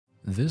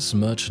This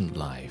merchant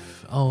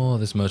life. Oh,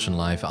 this merchant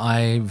life.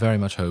 I very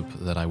much hope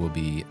that I will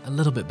be a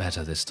little bit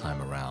better this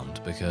time around,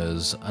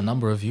 because a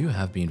number of you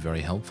have been very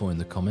helpful in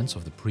the comments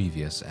of the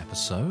previous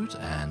episode,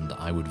 and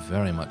I would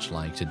very much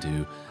like to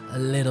do a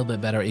little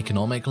bit better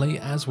economically,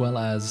 as well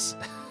as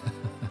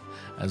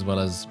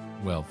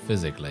well,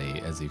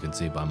 physically, as you can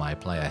see by my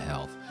player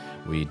health.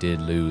 We did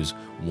lose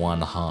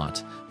 1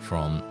 heart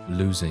from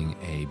losing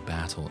a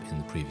battle in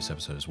the previous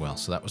episode as well,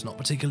 so that was not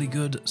particularly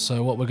good.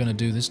 So what we're going to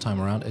do this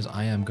time around is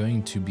I am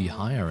going to be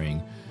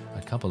hiring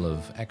a couple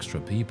of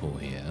extra people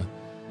here,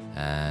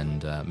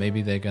 and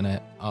maybe they're going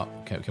to... Oh,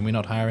 can we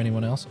not hire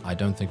anyone else? I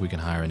don't think we can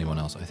hire anyone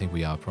else. I think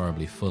we are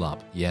probably full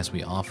up. Yes,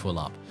 we are full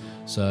up.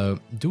 So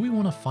do we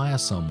want to fire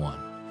someone?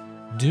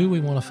 Do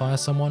we want to fire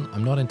someone?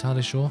 I'm not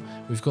entirely sure.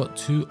 We've got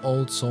 2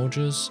 old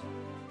soldiers,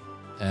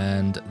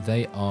 and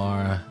they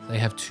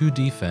have 2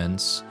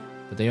 defense,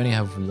 but they only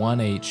have 1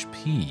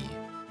 HP.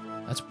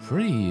 That's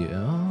pretty...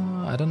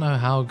 I don't know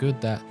how good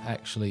that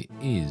actually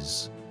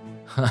is.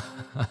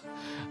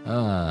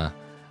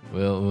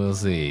 We'll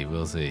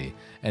see.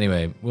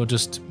 Anyway, we'll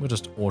just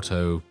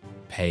auto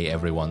pay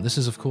everyone. This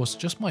is of course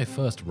just my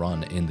first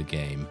run in the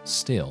game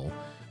still,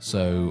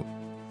 so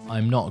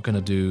I'm not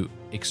gonna do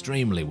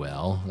extremely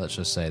well, let's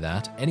just say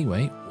that.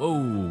 Anyway,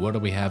 whoa, what do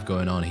we have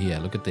going on here?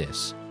 Look at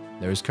this.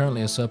 There is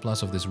currently a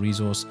surplus of this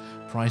resource.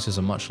 Prices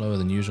are much lower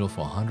than usual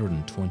for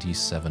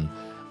 127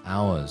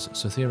 hours.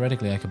 So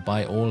theoretically I could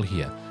buy all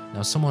here.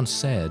 Now someone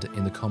said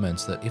in the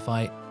comments that if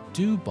I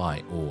do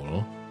buy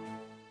all,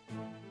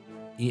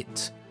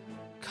 it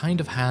kind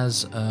of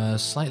has a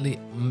slightly,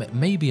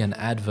 maybe an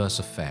adverse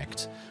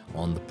effect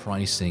on the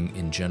pricing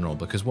in general,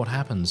 because what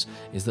happens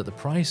is that the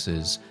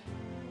prices,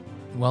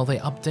 well, they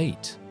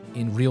update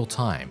in real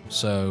time.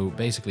 So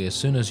basically as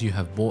soon as you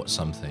have bought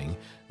something,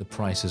 the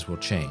prices will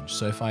change.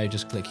 So if I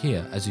just click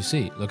here, as you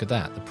see, look at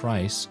that, the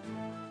price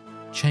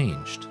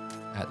changed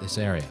at this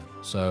area.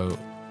 So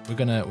we're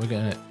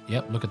gonna,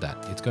 yep, look at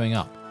that, it's going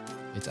up.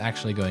 It's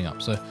actually going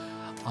up. So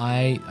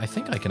I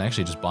think I can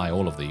actually just buy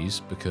all of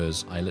these,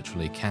 because I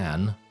literally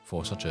can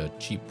for such a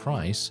cheap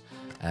price,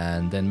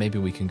 and then maybe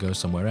we can go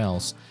somewhere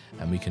else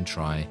and we can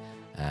try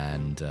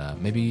and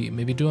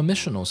maybe do a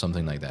mission or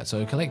something like that.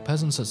 So collect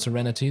peasants at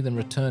Serenity, then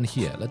return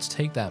here. Let's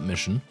take that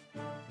mission.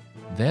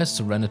 There's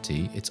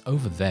Serenity, it's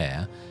over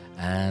there,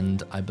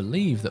 and I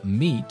believe that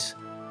meat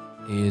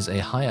is a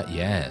higher...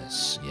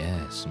 Yes,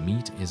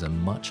 meat is a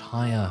much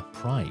higher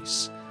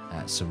price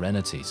at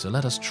Serenity. So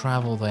let us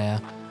travel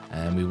there,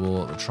 and we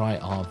will try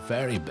our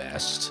very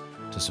best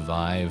to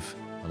survive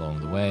along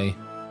the way.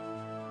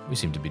 We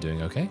seem to be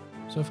doing okay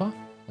so far.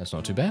 That's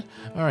not too bad.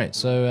 Alright,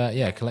 so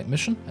yeah, collect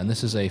mission, and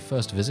this is a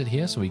first visit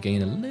here, so we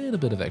gain a little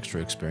bit of extra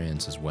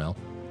experience as well.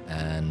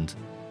 And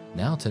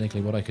now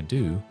technically what I could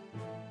do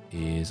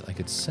is I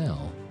could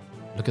sell.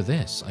 Look at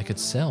this, I could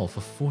sell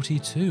for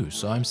 42,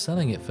 so I'm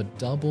selling it for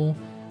double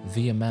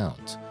the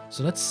amount.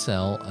 So let's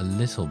sell a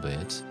little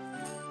bit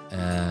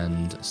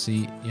and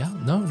see. Yeah,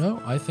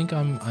 no, I think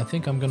I'm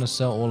gonna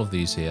sell all of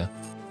these here,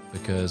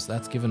 because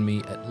that's given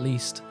me at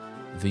least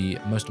the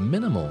most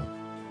minimal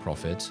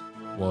profit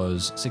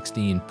was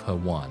 16 per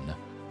 1.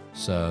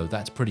 So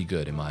that's pretty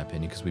good in my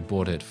opinion, because we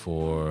bought it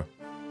for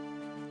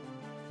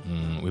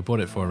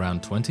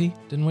around 20,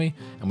 didn't we?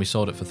 And we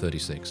sold it for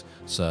 36.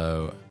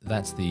 So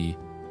that's the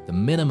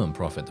minimum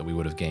profit that we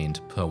would have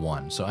gained per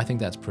 1. So I think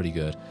that's pretty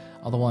good.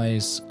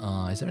 Otherwise,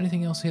 is there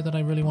anything else here that I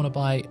really want to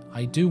buy?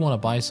 I do want to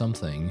buy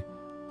something,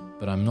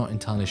 but I'm not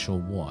entirely sure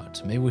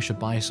what. Maybe we should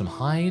buy some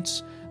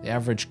hides. The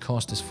average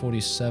cost is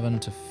 47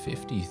 to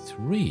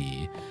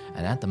 53,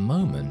 and at the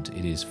moment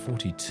it is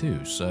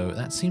 42. So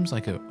that seems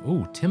like a...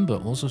 Ooh, timber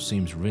also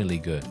seems really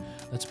good.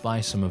 Let's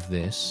buy some of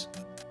this.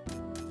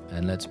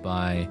 And let's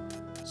buy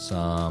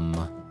some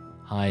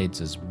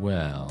hides as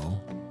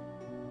well.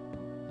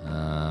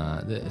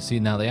 See,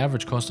 now the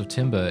average cost of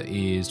timber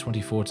is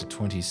 24 to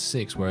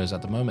 26, whereas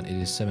at the moment it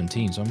is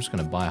 17, so I'm just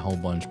going to buy a whole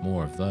bunch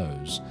more of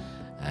those.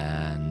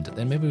 And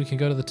then maybe we can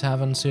go to the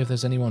tavern, see if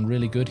there's anyone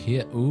really good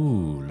here.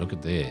 Ooh, look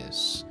at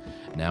this.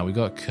 Now we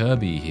got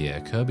Kirby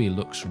here. Kirby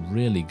looks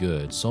really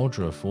good.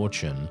 Soldier of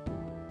Fortune.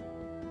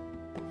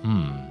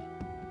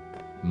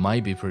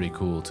 Might be pretty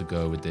cool to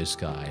go with this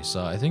guy.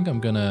 So I think I'm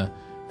gonna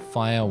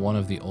fire one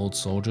of the old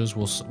soldiers.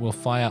 We'll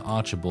fire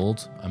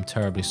Archibald. I'm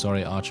terribly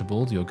sorry,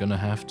 Archibald. You're gonna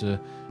have to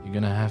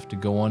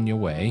go on your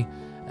way,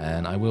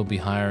 and I will be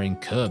hiring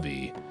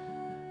Kirby.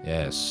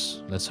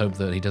 Yes, let's hope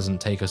that he doesn't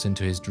take us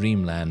into his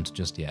dreamland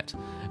just yet.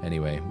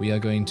 Anyway, we are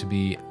going to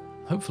be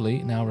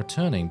hopefully now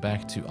returning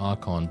back to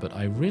Archon, but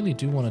I really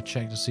do want to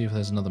check to see if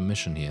there's another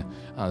mission here.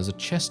 There's a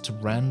chest to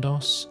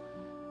Randos,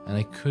 and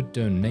I could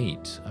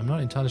donate. I'm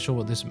not entirely sure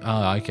what this...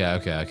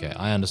 okay.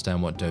 I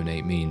understand what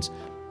donate means.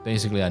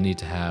 Basically, I need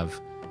to have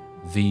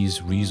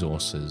these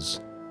resources.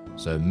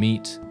 So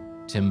meat,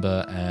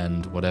 timber,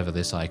 and whatever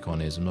this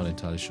icon is. I'm not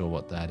entirely sure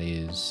what that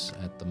is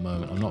at the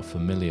moment. I'm not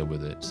familiar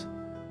with it.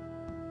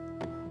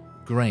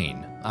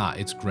 Grain.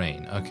 It's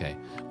grain. Okay.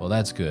 Well,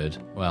 that's good.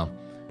 Well,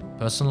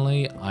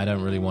 personally, I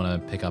don't really want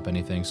to pick up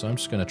anything, so I'm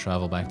just going to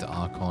travel back to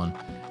Archon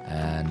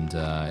and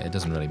it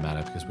doesn't really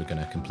matter because we're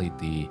going to complete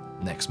the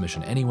next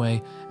mission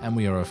anyway, and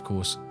we are of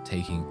course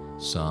taking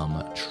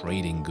some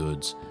trading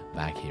goods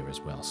back here as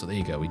well. So there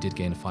you go, we did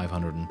gain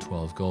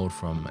 512 gold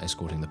from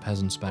escorting the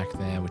peasants back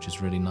there, which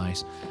is really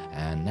nice.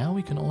 And now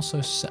we can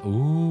also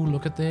ooh,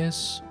 look at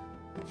this.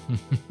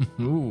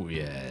 Ooh,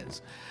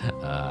 yes.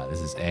 This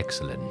is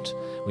excellent.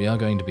 We are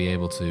going to be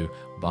able to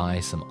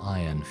buy some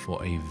iron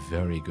for a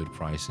very good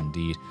price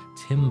indeed.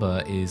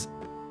 Timber is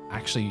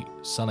actually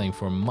selling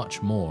for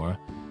much more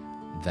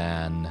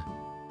than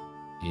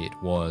it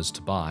was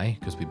to buy,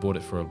 because we bought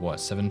it for, what,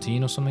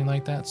 17 or something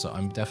like that? So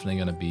I'm definitely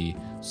going to be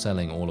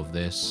selling all of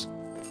this.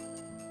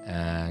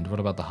 And what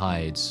about the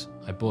hides?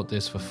 I bought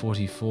this for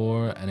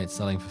 44 and it's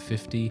selling for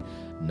 50.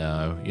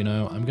 No, you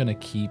know, I'm going to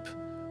keep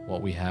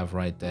what we have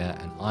right there.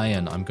 And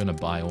iron, I'm going to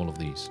buy all of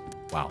these.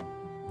 Wow,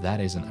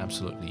 that is an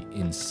absolutely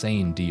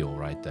insane deal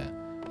right there.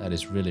 That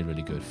is really,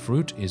 really good.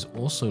 Fruit is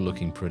also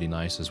looking pretty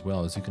nice as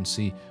well. As you can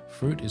see,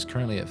 fruit is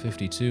currently at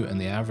 52 and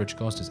the average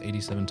cost is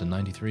 87 to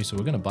 93. So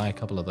we're going to buy a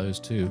couple of those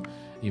too,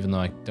 even though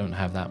I don't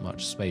have that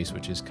much space,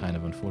 which is kind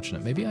of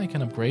unfortunate. Maybe I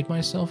can upgrade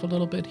myself a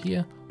little bit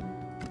here.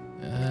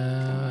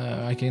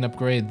 I can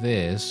upgrade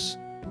this.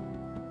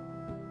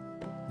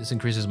 This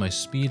increases my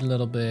speed a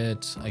little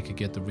bit. I could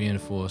get the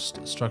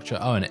reinforced structure.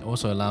 Oh, and it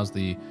also allows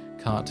the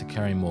cart to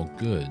carry more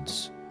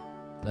goods.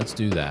 Let's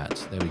do that.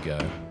 There we go.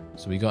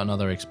 So we got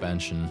another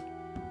expansion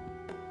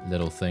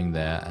little thing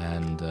there,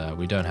 and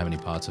we don't have any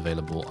parts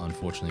available,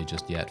 unfortunately,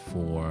 just yet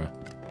for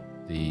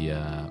the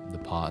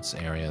parts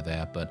area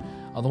there. But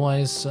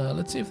otherwise,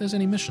 let's see if there's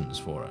any missions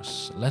for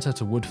us. Letter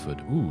to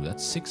Woodford. Ooh,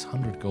 that's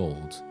 600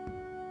 gold.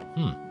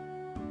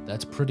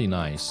 That's pretty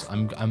nice.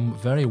 I'm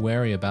very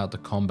wary about the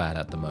combat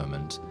at the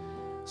moment,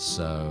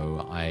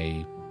 so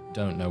I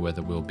don't know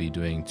whether we'll be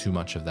doing too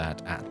much of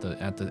that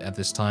at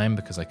this time,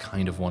 because I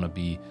kind of want to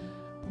be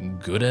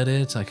good at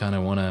it. I kind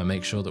of want to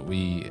make sure that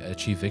we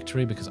achieve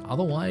victory, because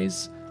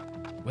otherwise,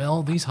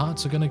 well, these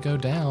hearts are going to go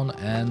down,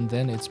 and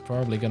then it's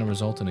probably going to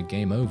result in a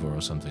game over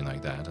or something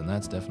like that, and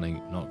that's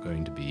definitely not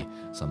going to be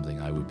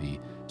something I would be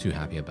too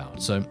happy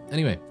about. So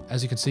anyway,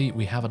 as you can see,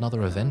 we have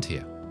another event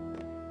here.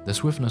 The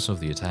swiftness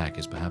of the attack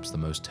is perhaps the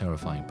most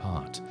terrifying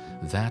part.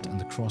 That and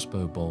the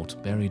crossbow bolt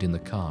buried in the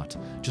cart,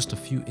 just a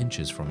few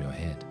inches from your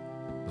head.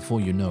 Before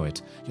you know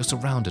it, you're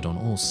surrounded on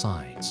all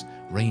sides,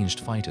 ranged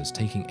fighters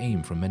taking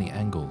aim from many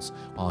angles,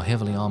 while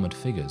heavily armored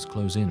figures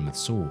close in with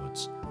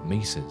swords,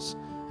 maces,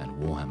 and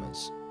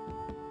warhammers.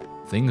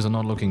 Things are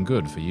not looking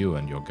good for you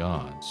and your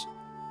guards.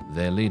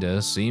 Their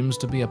leader seems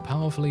to be a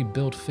powerfully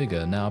built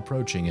figure now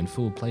approaching in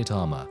full plate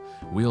armor,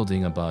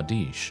 wielding a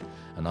bardiche,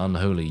 an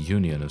unholy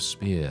union of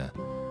spear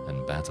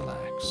and battle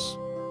axe.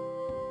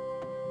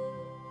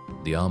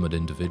 The armored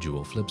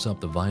individual flips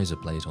up the visor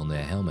plate on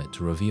their helmet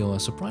to reveal a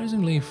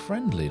surprisingly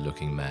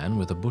friendly-looking man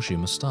with a bushy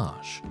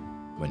mustache.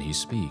 When he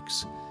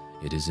speaks,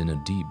 it is in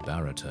a deep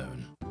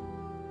baritone.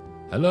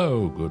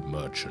 "Hello, good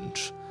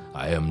merchant.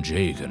 I am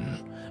Jagan,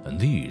 and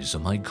these are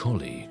my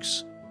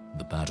colleagues,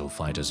 the battle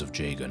fighters of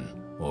Jagan,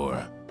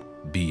 or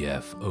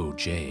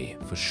BFOJ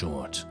for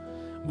short.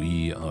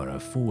 We are a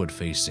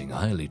forward-facing,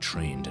 highly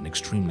trained, and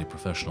extremely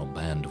professional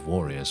band of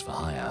warriors for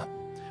hire.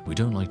 We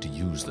don't like to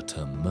use the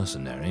term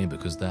mercenary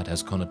because that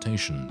has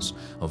connotations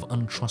of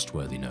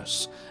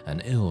untrustworthiness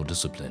and ill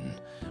discipline,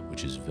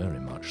 which is very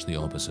much the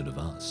opposite of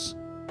us.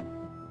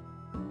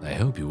 I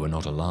hope you were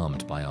not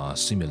alarmed by our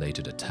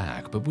simulated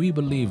attack, but we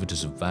believe it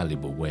is a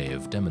valuable way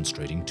of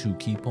demonstrating two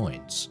key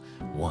points.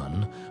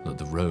 One, that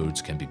the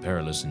roads can be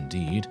perilous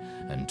indeed,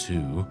 and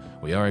two,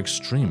 we are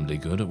extremely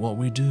good at what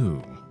we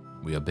do.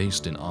 We are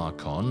based in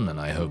Archon,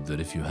 and I hope that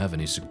if you have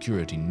any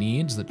security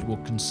needs, that you will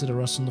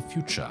consider us in the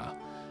future.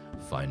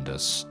 Find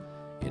us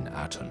in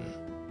Aton."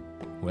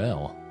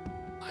 Well,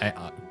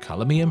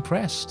 color me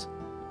impressed.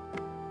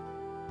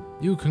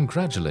 You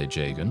congratulate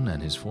Jagan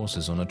and his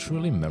forces on a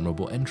truly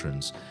memorable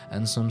entrance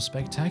and some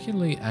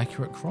spectacularly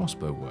accurate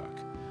crossbow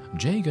work.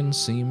 Jagan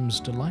seems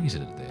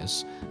delighted at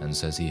this and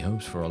says he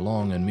hopes for a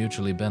long and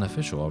mutually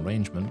beneficial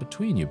arrangement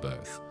between you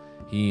both.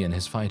 He and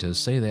his fighters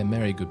say their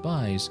merry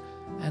goodbyes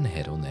and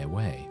head on their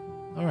way.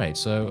 Alright,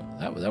 so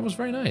that was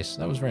very nice.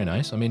 That was very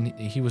nice. I mean,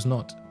 he was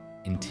not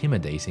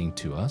intimidating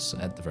to us,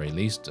 at the very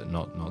least.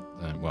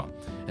 Well,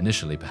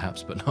 initially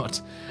perhaps, but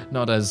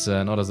not as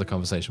the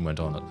conversation went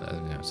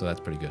on. So that's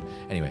pretty good.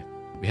 Anyway,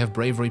 we have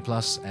Bravery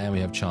Plus and we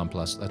have Charm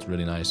Plus. That's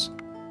really nice.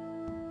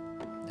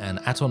 And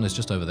Aton is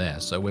just over there,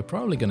 so we're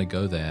probably going to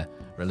go there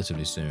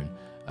relatively soon.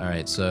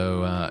 Alright,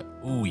 so,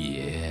 oh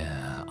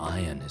yeah,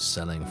 iron is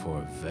selling for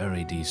a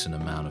very decent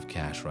amount of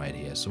cash right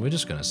here. So we're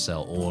just going to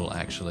sell all,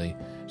 actually.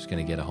 Just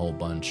going to get a whole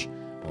bunch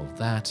of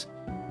that.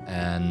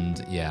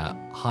 And yeah,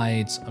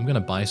 hides. I'm going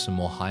to buy some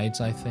more hides,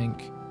 I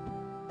think,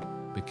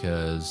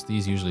 because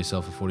these usually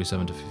sell for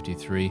 47 to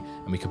 53,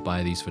 and we could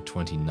buy these for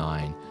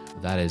 29.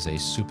 That is a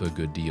super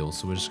good deal,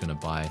 so we're just going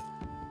to buy...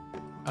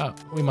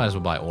 we might as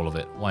well buy all of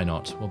it. Why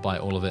not? We'll buy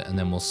all of it, and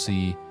then we'll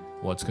see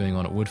what's going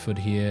on at Woodford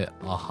here.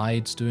 Our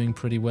hides doing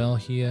pretty well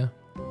here.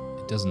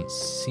 It doesn't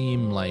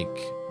seem like...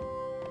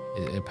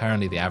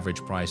 Apparently the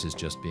average price is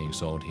just being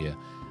sold here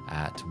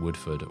at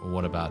Woodford.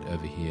 What about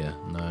over here?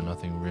 No,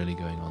 nothing really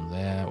going on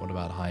there. What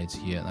about hides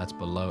here? That's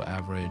below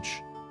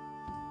average.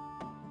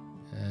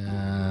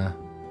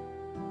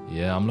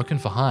 Yeah, I'm looking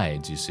for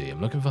hides, you see.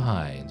 I'm looking for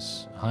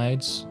hides.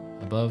 Hides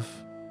above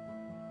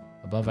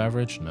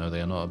average? No,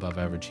 they are not above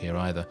average here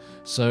either.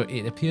 So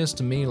it appears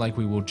to me like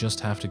we will just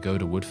have to go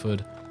to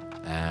Woodford,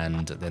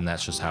 and then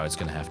that's just how it's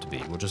going to have to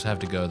be. We'll just have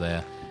to go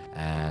there,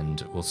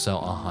 and we'll sell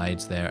our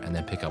hides there, and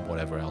then pick up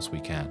whatever else we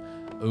can.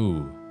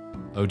 Ooh.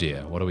 Oh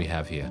dear, what do we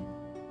have here?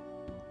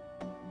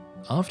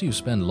 After you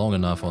spend long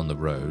enough on the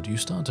road, you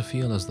start to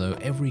feel as though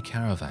every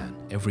caravan,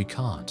 every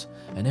cart,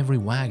 and every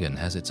wagon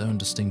has its own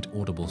distinct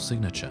audible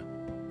signature.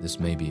 This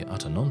may be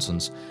utter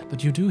nonsense,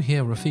 but you do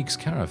hear Rafiq's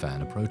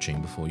caravan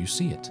approaching before you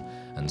see it,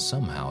 and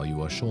somehow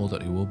you are sure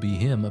that it will be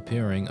him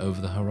appearing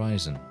over the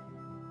horizon.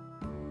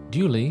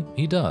 Duly,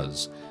 he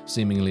does,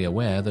 seemingly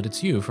aware that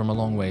it's you from a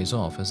long ways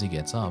off as he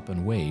gets up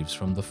and waves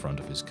from the front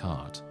of his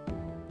cart.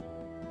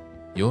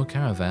 Your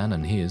caravan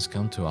and his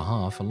come to a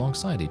half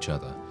alongside each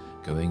other,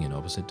 going in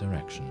opposite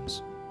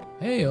directions.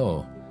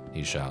 "Hey-oh,"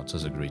 he shouts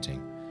as a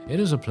greeting. "It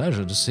is a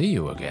pleasure to see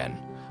you again,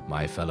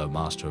 my fellow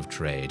master of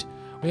trade.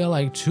 We are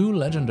like two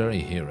legendary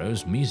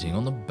heroes meeting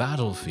on the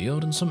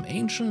battlefield in some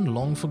ancient,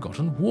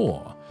 long-forgotten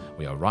war.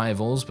 We are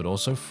rivals, but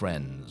also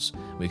friends.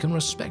 We can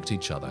respect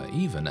each other,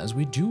 even as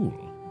we duel."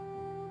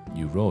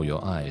 You roll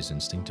your eyes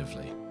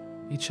instinctively.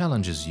 He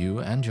challenges you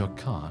and your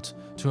cart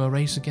to a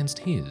race against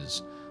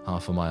his.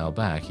 Half a mile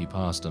back, he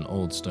passed an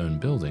old stone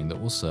building that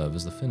will serve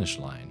as the finish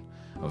line.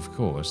 Of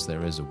course,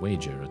 there is a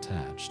wager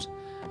attached.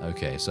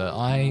 Okay, so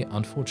I,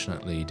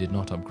 unfortunately, did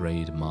not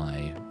upgrade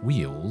my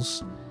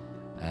wheels,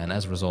 and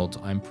as a result,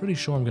 I'm pretty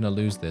sure I'm going to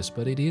lose this,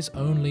 but it is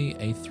only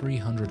a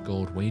 300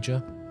 gold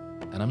wager,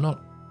 and I'm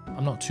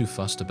not too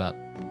fussed about,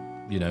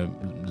 you know,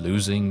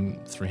 losing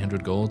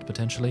 300 gold,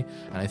 potentially,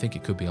 and I think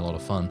it could be a lot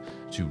of fun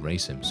to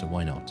race him, so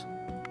why not?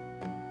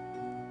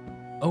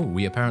 Oh,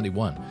 we apparently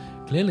won.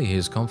 Clearly he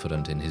is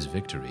confident in his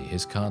victory.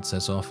 His cart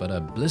sets off at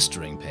a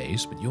blistering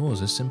pace, but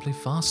yours is simply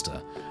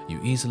faster. You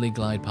easily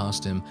glide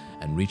past him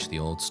and reach the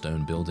old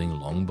stone building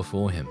long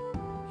before him.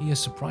 He is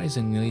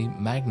surprisingly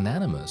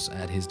magnanimous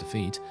at his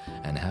defeat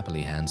and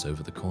happily hands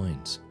over the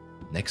coins.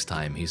 Next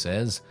time, he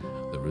says,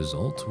 the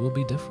result will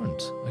be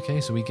different.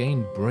 Okay, so we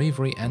gained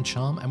bravery and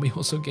charm, and we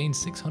also gained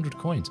 600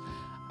 coins.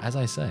 As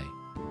I say,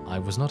 I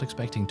was not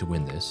expecting to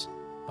win this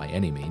by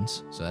any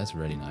means, so that's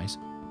really nice.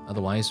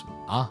 Otherwise,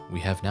 we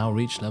have now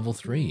reached level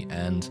 3,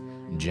 and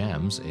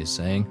Jams is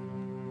saying,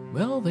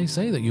 "Well, they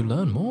say that you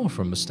learn more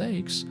from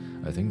mistakes.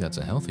 I think that's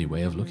a healthy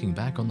way of looking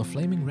back on the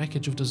flaming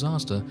wreckage of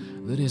disaster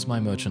that is my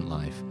merchant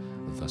life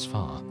thus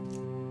far.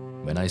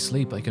 When I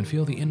sleep, I can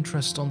feel the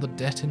interest on the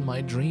debt in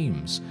my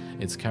dreams.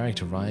 It's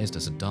characterized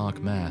as a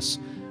dark mass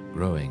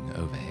growing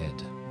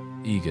overhead,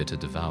 eager to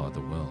devour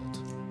the world."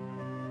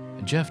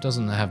 Jeff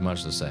doesn't have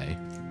much to say,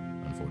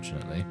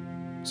 unfortunately.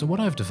 So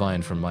what I've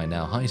divined from my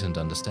now heightened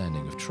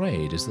understanding of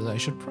trade is that I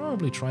should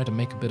probably try to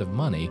make a bit of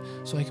money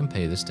so I can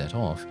pay this debt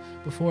off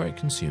before it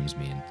consumes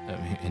me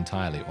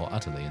entirely, or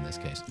utterly in this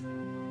case.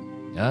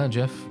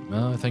 Jeff,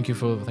 thank you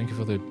for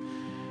the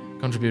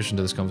contribution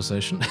to this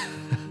conversation.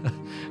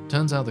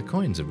 Turns out the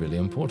coins are really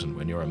important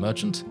when you're a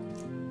merchant.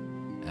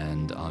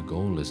 And our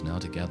goal is now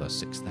to gather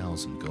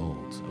 6,000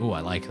 gold. Oh,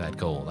 I like that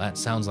goal. That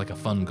sounds like a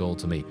fun goal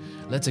to me.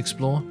 Let's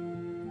explore.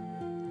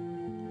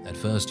 At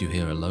first you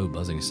hear a low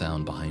buzzing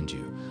sound behind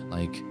you,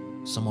 like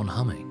someone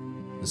humming.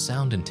 The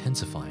sound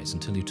intensifies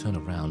until you turn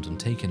around and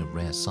take in a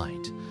rare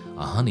sight,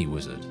 a honey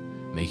wizard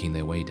making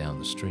their way down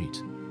the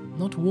street.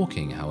 Not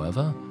walking,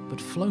 however,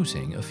 but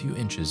floating a few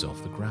inches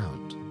off the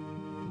ground.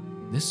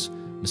 This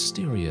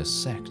mysterious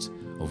sect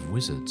of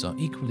wizards are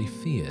equally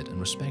feared and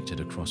respected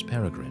across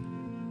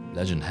Peregrine.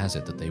 Legend has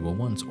it that they were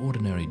once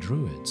ordinary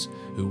druids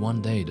who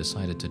one day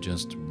decided to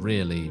just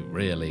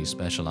really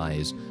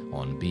specialize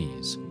on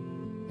bees.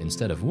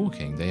 Instead of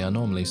walking, they are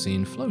normally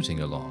seen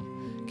floating along,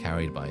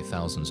 carried by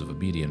thousands of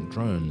obedient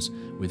drones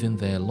within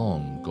their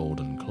long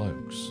golden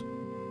cloaks.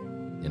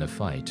 In a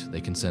fight,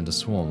 they can send a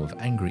swarm of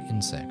angry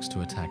insects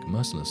to attack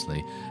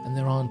mercilessly, and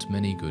there aren't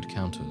many good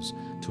counters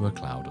to a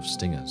cloud of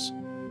stingers.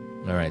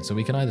 Alright, so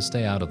we can either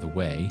stay out of the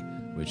way,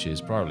 which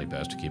is probably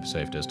best to keep a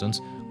safe distance,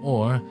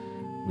 or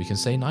we can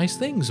say nice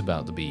things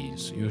about the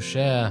bees. You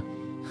share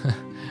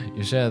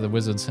the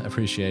wizard's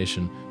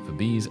appreciation for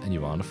bees, and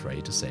you aren't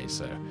afraid to say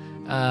so.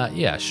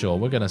 Yeah, sure,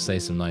 we're gonna say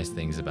some nice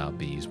things about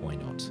bees, why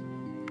not?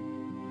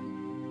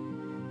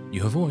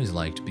 You have always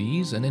liked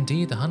bees, and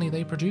indeed the honey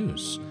they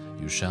produce.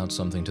 You shout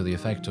something to the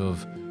effect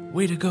of,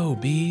 "Way to go,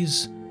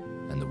 bees!"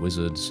 And the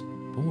wizards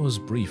pause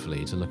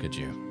briefly to look at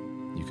you.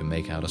 You can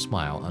make out a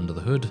smile under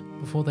the hood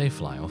before they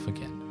fly off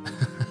again.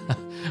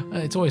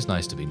 It's always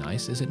nice to be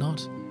nice, is it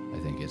not? I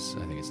think it's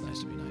nice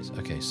to be nice.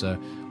 Okay, so,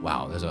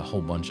 wow, there's a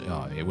whole bunch.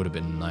 Oh, it would have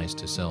been nice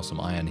to sell some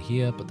iron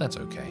here, but that's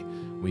okay.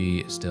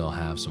 We still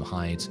have some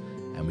hides,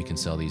 and we can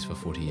sell these for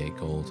 48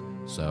 gold.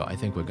 So I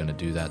think we're going to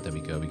do that. There we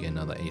go. We get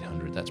another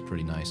 800. That's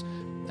pretty nice.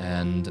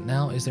 And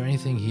now, is there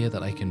anything here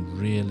that I can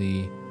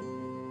really...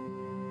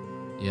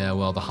 Yeah,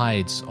 well, the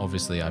hides,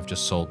 obviously, I've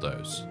just sold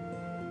those.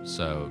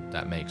 so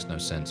that makes no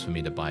sense for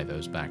me to buy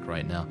those back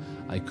right now.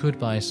 I could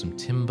buy some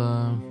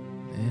timber.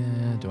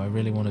 Do I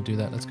really want to do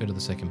that? Let's go to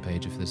the second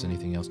page if there's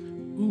anything else.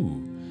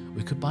 Ooh,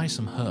 we could buy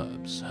some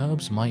herbs.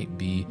 Herbs might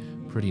be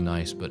pretty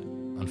nice, but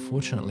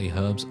unfortunately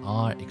herbs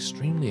are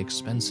extremely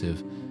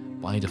expensive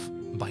by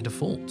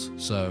default.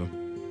 So,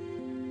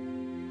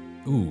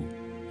 ooh,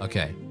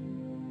 okay.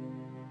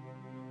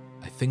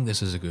 I think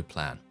this is a good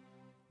plan.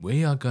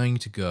 We are going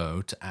to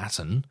go to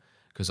Atten,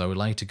 because I would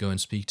like to go and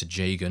speak to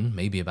Jagan,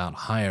 maybe about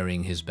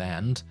hiring his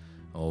band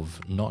of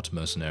not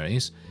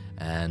mercenaries,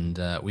 and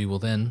we will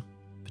then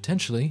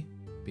potentially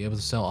be able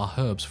to sell our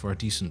herbs for a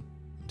decent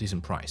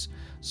price.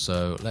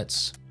 So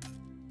let's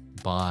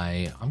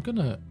buy.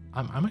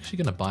 I'm actually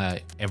gonna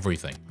buy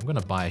everything. I'm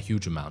gonna buy a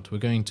huge amount. We're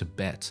going to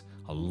bet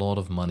a lot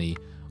of money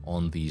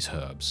on these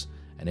herbs.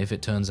 And if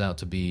it turns out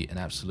to be an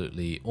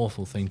absolutely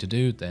awful thing to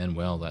do, then,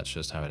 well, that's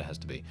just how it has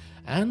to be.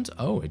 And,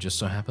 oh, it just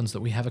so happens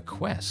that we have a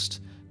quest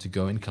to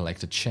go and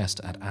collect a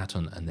chest at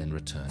Atten and then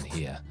return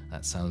here.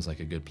 That sounds like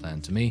a good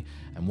plan to me.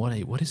 And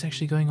what is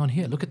actually going on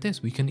here? Look at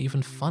this. We can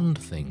even fund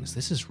things.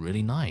 This is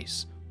really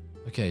nice.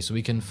 Okay, so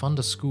we can fund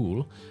a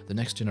school. The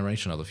next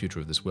generation are the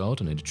future of this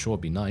world, and it'd sure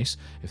be nice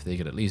if they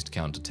could at least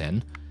count to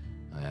 10.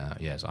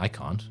 Yes, I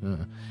can't.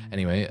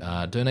 Anyway,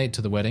 donate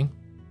to the wedding.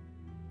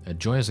 A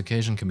joyous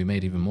occasion can be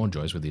made even more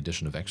joyous with the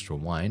addition of extra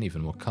wine,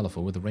 even more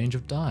colorful with a range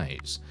of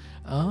dyes.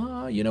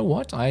 You know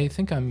what? I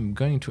think I'm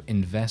going to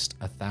invest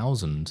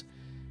 1,000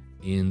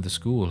 in the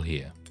school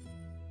here.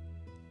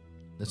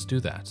 Let's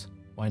do that.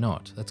 Why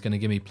not? That's going to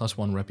give me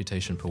 +1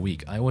 reputation per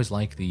week. I always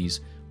like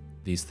these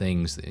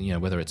things, you know,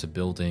 whether it's a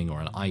building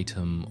or an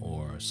item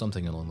or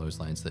something along those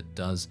lines that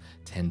does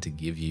tend to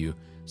give you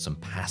some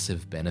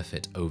passive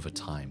benefit over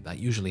time. That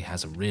usually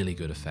has a really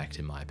good effect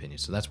in my opinion.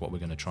 So that's what we're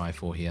going to try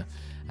for here.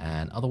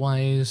 And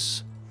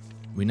otherwise,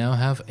 we now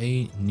have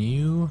a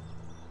new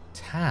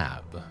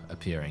tab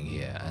appearing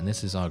here, and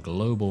this is our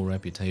global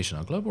reputation.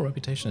 Our global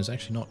reputation is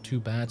actually not too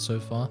bad so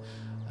far,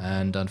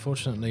 and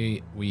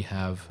unfortunately we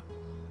have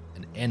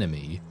an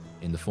enemy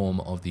in the form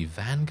of the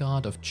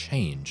Vanguard of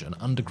Change, an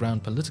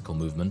underground political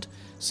movement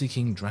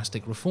seeking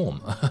drastic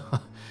reform.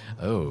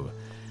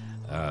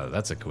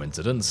 That's a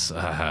coincidence.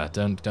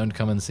 Don't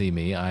come and see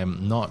me.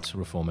 I'm not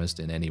reformist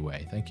in any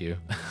way. Thank you.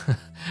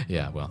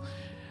 Yeah, well,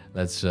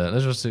 let's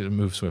just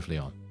move swiftly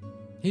on.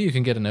 Here you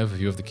can get an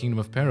overview of the Kingdom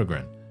of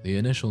Peregrine. The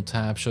initial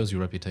tab shows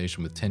your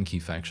reputation with 10 key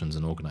factions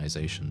and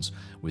organizations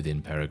within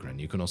Peregrine.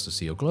 You can also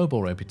see your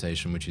global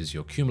reputation, which is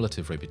your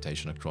cumulative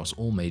reputation across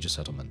all major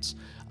settlements.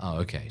 Oh,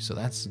 okay, so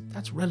that's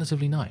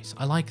relatively nice.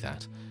 I like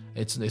that.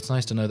 It's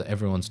nice to know that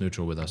everyone's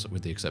neutral with us,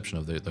 with the exception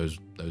of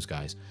those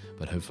guys.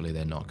 But hopefully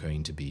they're not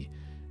going to be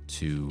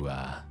too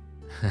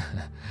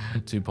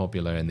too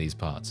popular in these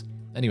parts.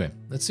 Anyway,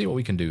 let's see what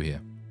we can do here.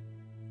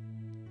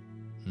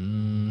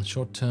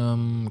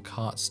 Short-term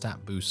cart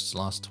stat boosts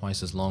last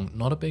twice as long.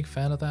 Not a big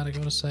fan of that, I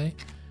gotta say.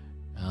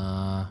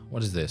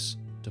 What is this?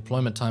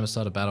 Deployment time at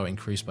start of battle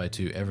increased by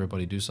 2.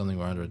 Everybody do something,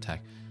 we're under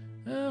attack.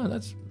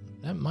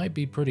 That might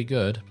be pretty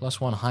good.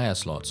 +1 higher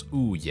slots.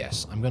 Ooh,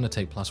 yes. I'm gonna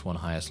take +1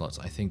 higher slots.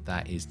 I think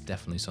that is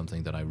definitely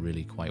something that I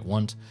really quite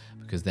want,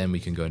 because then we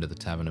can go into the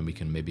tavern and we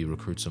can maybe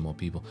recruit some more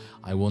people.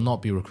 I will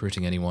not be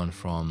recruiting anyone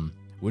from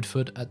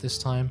Woodford at this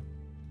time.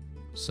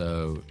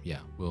 So yeah,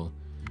 we'll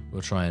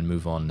try and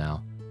move on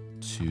now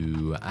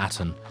to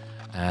Atten,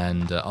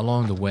 and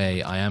along the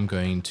way I am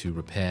going to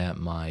repair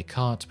my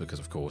cart, because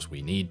of course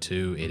we need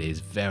to. It is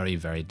very,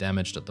 very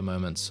damaged at the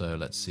moment, so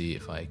let's see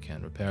if I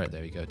can repair it.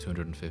 There we go,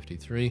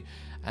 253.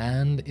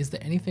 And is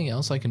there anything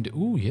else I can do?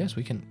 Ooh, yes,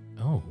 we can.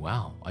 Oh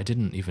wow, I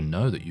didn't even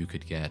know that you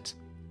could get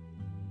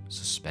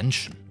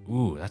suspension.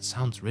 Ooh, that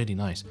sounds really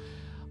nice.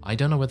 I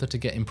don't know whether to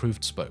get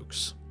improved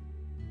spokes.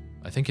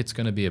 I think it's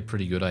going to be a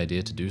pretty good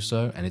idea to do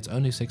so, and it's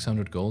only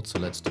 600 gold, so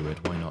let's do it.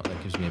 Why not?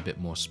 That gives me a bit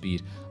more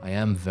speed. I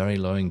am very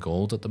low in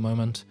gold at the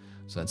moment,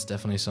 so that's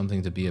definitely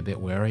something to be a bit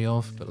wary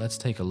of, but let's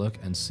take a look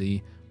and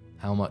see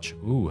how much...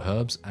 Ooh,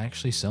 herbs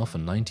actually sell for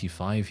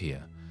 95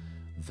 here.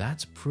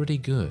 That's pretty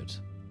good.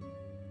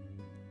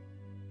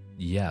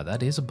 Yeah,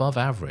 that is above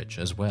average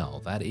as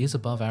well. That is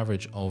above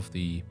average of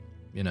the,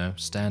 you know,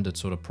 standard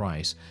sort of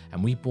price,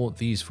 and we bought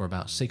these for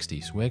about 60,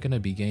 so we're going to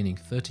be gaining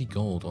 30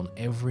 gold on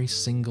every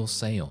single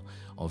sale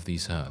of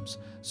these herbs.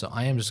 So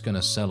I am just going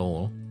to sell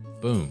all,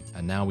 boom,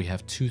 and now we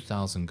have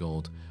 2,000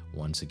 gold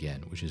once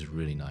again, which is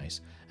really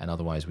nice. And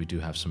otherwise we do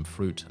have some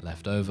fruit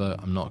left over.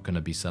 I'm not going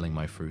to be selling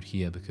my fruit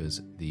here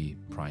because the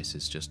price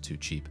is just too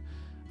cheap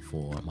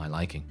for my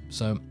liking.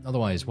 So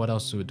otherwise, what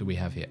else do we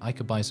have here? I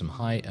could buy some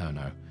hide. Oh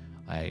no,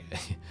 I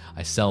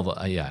sold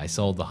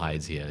the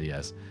hides here.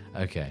 Yes,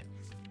 okay.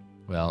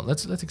 Well,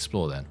 let's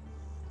explore then.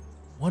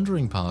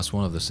 Wandering past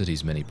one of the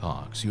city's many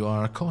parks, you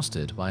are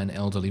accosted by an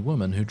elderly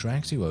woman who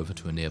drags you over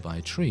to a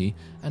nearby tree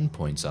and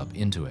points up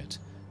into it,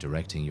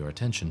 directing your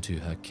attention to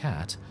her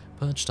cat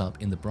perched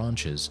up in the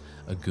branches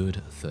a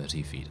good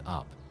 30 feet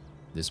up.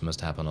 This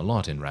must happen a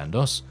lot in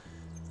Randos,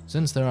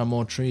 since there are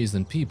more trees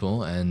than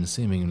people and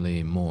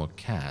seemingly more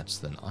cats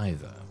than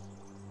either.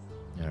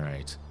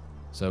 Alright,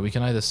 So we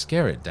can either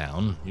scare it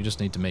down, you just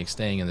need to make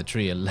staying in the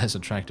tree a less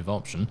attractive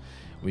option.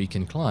 We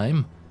can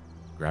climb.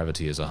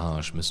 Gravity is a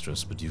harsh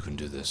mistress, but you can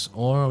do this.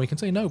 Or we can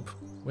say, nope,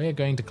 we're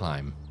going to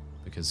climb.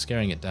 Because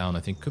scaring it down, I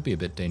think, could be a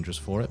bit dangerous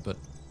for it, but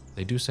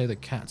they do say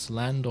that cats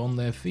land on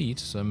their feet,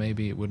 so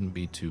maybe it wouldn't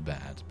be too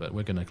bad. But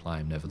we're going to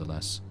climb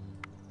nevertheless.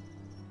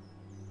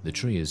 The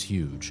tree is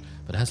huge,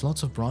 but has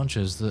lots of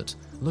branches that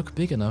look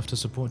big enough to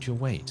support your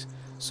weight,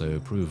 so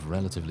prove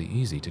relatively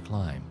easy to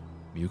climb.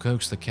 You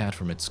coax the cat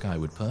from its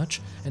skyward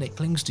perch, and it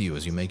clings to you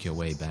as you make your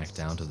way back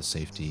down to the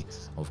safety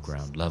of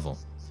ground level.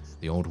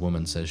 The old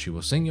woman says she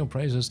will sing your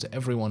praises to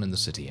everyone in the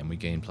city, and we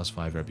gain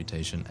 +5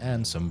 reputation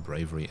and some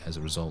bravery as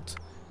a result.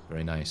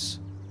 Very nice.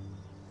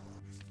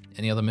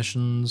 Any other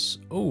missions?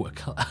 Oh,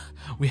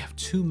 we have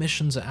 2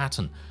 missions at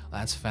Aten.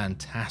 That's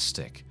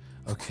fantastic.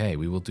 Okay,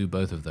 we will do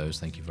both of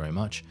those, thank you very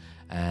much.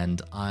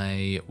 And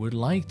I would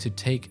like to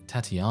take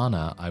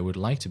Tatiana. I would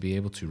like to be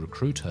able to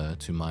recruit her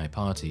to my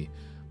party,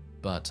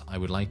 but I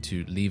would like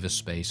to leave a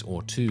space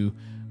or 2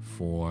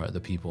 for the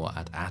people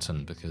at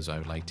Aten, because I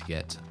would like to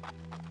get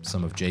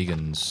some of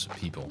Jagan's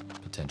people,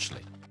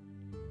 potentially.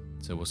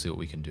 So we'll see what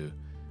we can do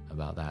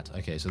about that.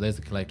 Okay, so there's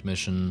the collect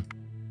mission,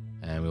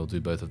 and we'll do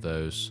both of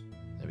those.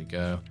 There we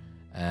go.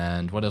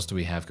 And what else do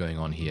we have going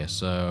on here?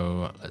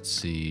 So let's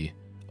see.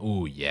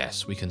 Oh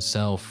yes, we can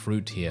sell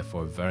fruit here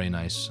for a very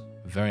nice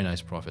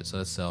profit. So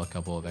let's sell a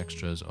couple of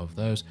extras of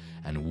those.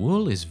 And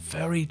wool is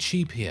very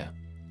cheap here.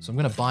 So I'm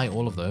going to buy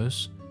all of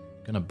those.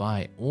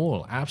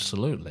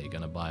 Absolutely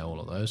going to buy all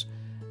of those.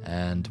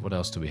 And what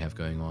else do we have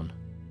going on?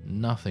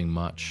 Nothing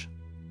much.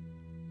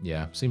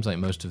 Yeah, seems like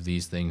most of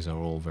these things are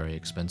all very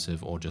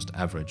expensive or just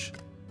average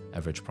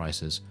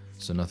prices.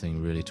 So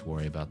nothing really to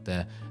worry about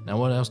there. Now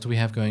what else do we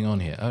have going on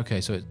here?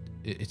 Okay, so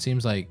it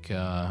seems like,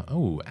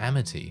 oh,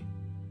 Amity.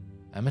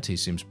 Amity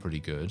seems pretty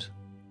good.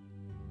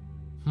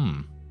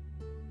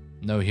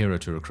 No hero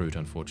to recruit,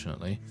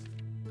 unfortunately.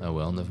 Oh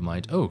well, never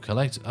mind. Oh,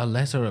 collect a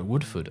letter at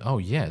Woodford. Oh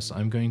yes,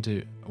 I'm going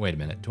to... Wait a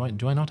minute,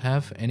 do I not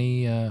have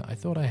any... I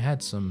thought I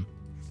had some...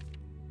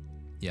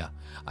 Yeah,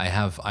 I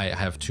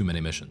have too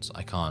many missions.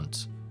 I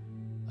can't...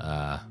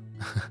 I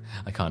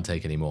can't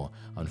take any more,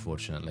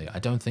 unfortunately. I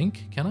don't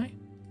think, can I?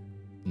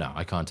 No,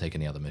 I can't take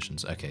any other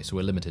missions. Okay, so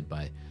we're limited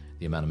by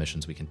the amount of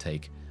missions we can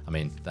take. I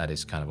mean, that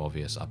is kind of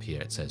obvious. Up here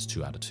it says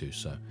 2 out of 2,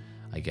 so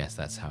I guess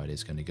that's how it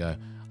is going to go.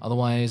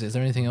 Otherwise, is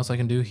there anything else I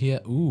can do here?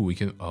 Ooh, we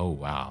can... Oh,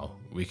 wow.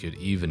 We could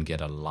even get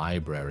a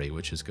library,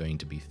 which is going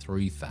to be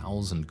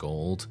 3,000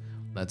 gold.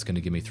 That's going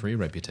to give me 3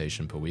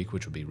 reputation per week,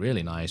 which would be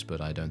really nice,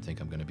 but I don't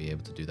think I'm going to be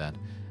able to do that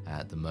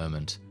at the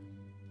moment.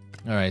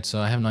 Alright, so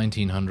I have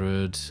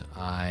 1,900.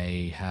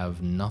 I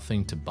have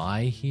nothing to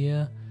buy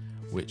here,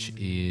 which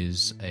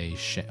is a...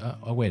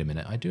 oh, wait a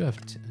minute. I do have...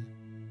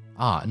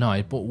 no,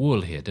 I bought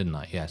wool here, didn't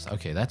I? Yes,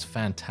 okay, that's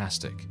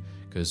fantastic.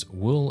 Because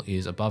wool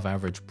is above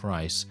average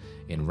price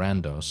in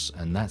Randos,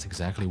 and that's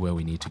exactly where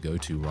we need to go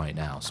to right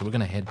now. So we're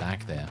going to head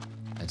back there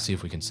and see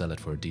if we can sell it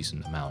for a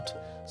decent amount.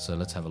 So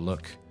let's have a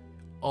look.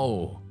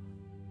 Oh,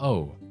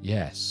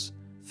 yes.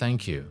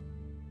 Thank you.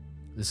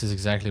 This is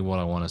exactly what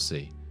I want to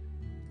see.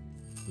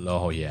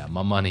 Oh yeah,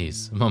 my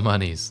monies.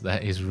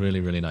 That is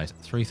really, really nice.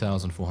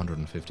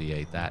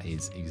 3,458. That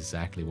is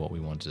exactly what we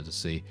wanted to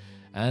see.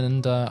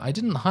 And I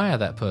didn't hire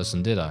that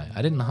person, did I?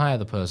 I didn't hire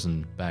the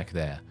person back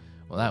there.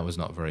 Well, that was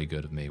not very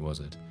good of me, was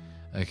it?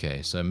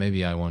 Okay, so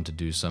maybe I want to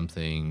do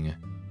something...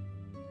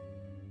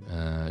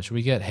 should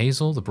we get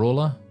Hazel, the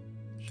brawler?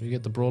 Should we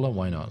get the brawler?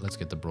 Why not? Let's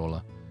get the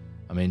brawler.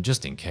 I mean,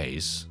 just in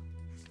case.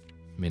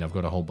 I mean, I've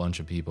got a whole bunch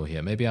of people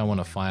here. Maybe I want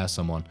to fire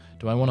someone.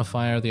 Do I want to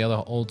fire the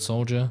other old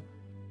soldier?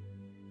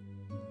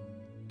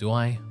 Do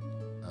I?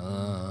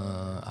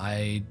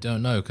 I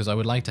don't know, because I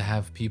would like to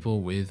have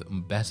people with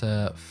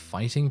better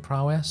fighting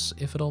prowess,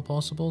 if at all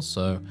possible.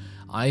 So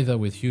either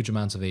with huge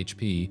amounts of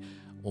HP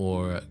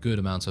or good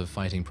amounts of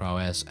fighting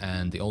prowess,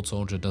 and the old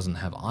soldier doesn't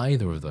have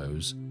either of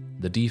those.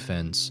 The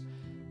defense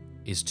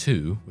is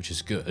 2, which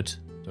is good.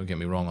 Don't get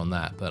me wrong on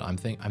that, but I'm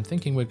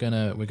thinking we're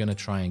gonna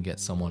try and get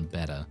someone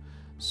better.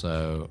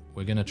 So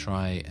we're gonna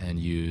try and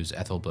use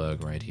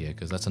Ethelberg right here,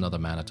 because that's another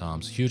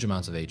man-at-arms, huge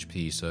amounts of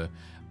HP. So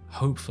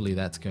hopefully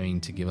that's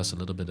going to give us a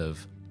little bit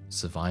of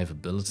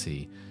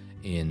survivability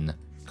in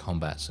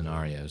combat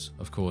scenarios.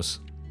 Of course,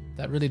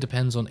 that really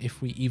depends on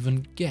if we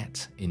even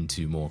get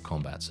into more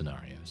combat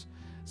scenarios.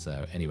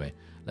 So anyway,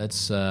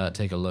 let's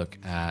take a look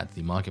at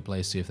the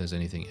marketplace, see if there's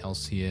anything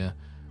else here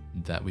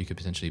that we could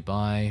potentially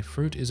buy.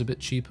 Fruit is a bit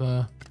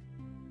cheaper.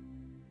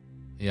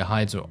 Yeah,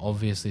 hides are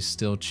obviously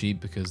still cheap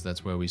because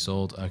that's where we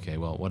sold. Okay,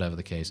 well, whatever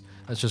the case.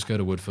 Let's just go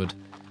to Woodford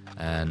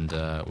and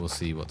we'll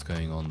see what's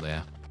going on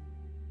there.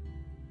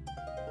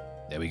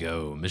 There we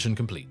go. Mission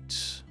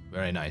complete.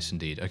 Very nice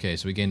indeed. Okay,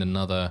 so we gained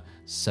another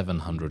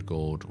 700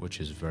 gold, which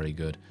is very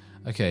good.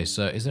 Okay,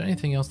 so is there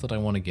anything else that I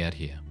want to get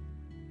here?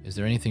 Is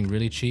there anything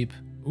really cheap?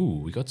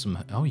 Ooh, we got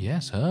some... Oh,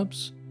 yes,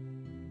 herbs.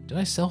 Did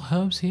I sell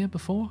herbs here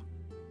before?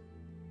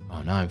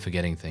 Oh, now I'm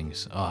forgetting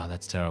things. Oh,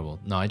 that's terrible.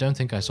 No, I don't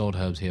think I sold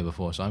herbs here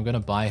before, so I'm going to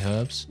buy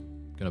herbs.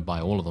 I'm going to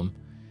buy all of them.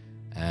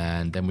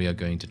 And then we are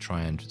going to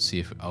try and see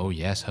if... Oh,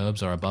 yes,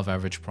 herbs are above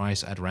average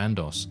price at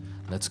Randos.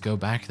 Let's go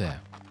back there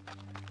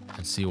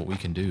and see what we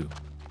can do.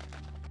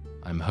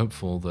 I'm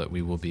hopeful that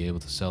we will be able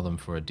to sell them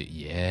for a...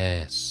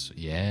 Yes,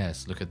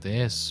 yes, look at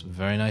this.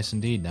 Very nice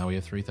indeed. Now we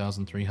have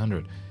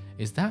 3,300.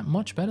 Is that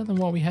much better than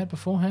what we had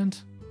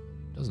beforehand?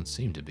 Doesn't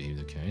seem to be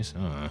the case.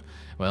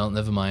 Well,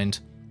 never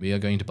mind. We are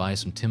going to buy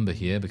some timber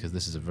here because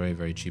this is a very,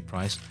 very cheap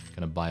price.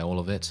 Going to buy all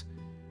of it.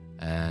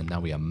 And now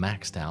we are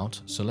maxed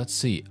out. So let's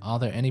see. Are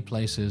there any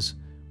places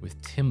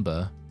with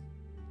timber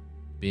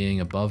being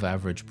above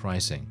average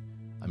pricing?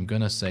 I'm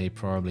going to say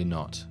probably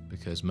not,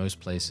 because most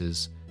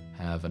places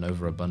have an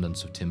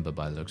overabundance of timber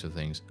by the looks of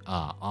things.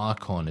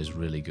 Archon is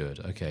really good.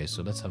 Okay,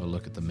 so let's have a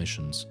look at the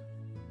missions.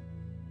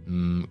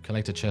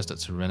 Collect a chest at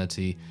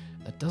Serenity.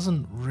 That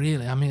doesn't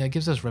really... I mean, that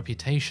gives us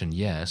reputation,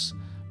 yes,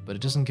 but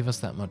it doesn't give us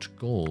that much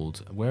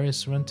gold. Where is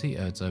Serenity?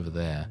 Oh, it's over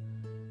there.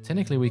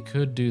 Technically, we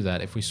could do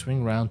that. If we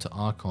swing round to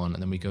Archon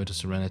and then we go to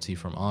Serenity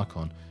from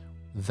Archon,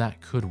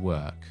 that could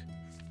work.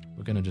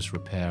 We're going to just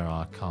repair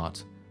our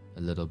cart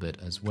a little bit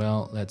as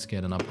well. Let's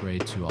get an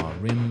upgrade to our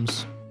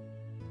rims.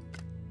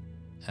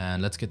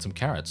 And let's get some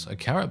carrots. A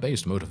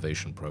carrot-based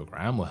motivation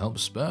program will help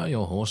spur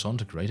your horse on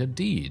to greater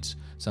deeds.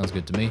 Sounds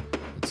good to me.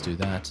 Let's do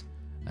that.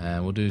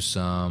 And we'll do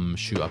some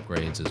shoe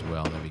upgrades as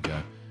well. There we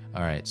go.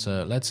 Alright,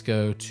 so let's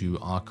go to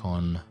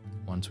Archon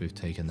once we've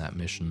taken that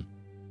mission.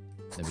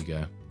 There we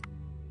go.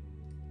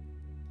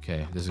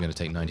 Okay, this is going to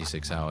take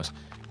 96 hours.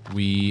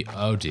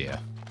 Oh dear.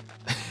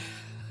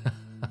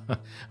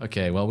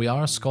 Okay, well, we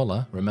are a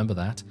scholar. Remember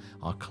that.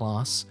 Our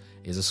class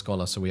is a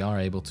scholar, so we are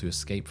able to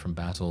escape from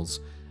battles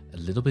a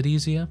little bit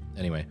easier.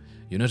 Anyway,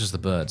 you notice the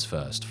birds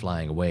first,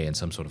 flying away in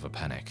some sort of a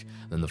panic.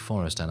 Then the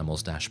forest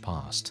animals dash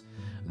past.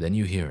 Then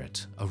you hear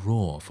it, a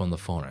roar from the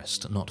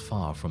forest, not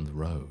far from the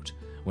road.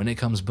 When it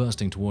comes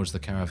bursting towards the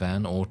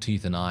caravan, all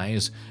teeth and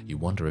eyes, you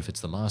wonder if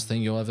it's the last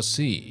thing you'll ever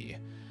see.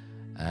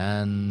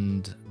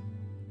 And...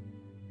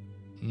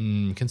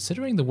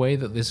 considering the way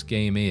that this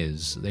game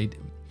is,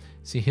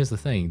 see, here's the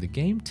thing. The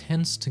game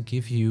tends to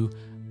give you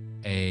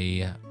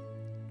a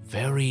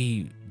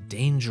very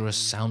dangerous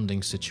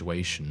sounding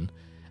situation,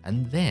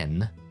 and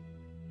then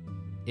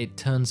it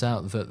turns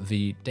out that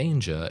the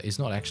danger is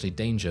not actually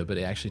danger, but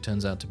it actually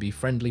turns out to be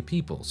friendly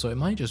people. So it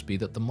might just be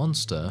that the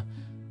monster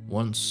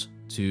wants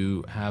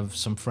to have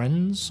some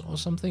friends or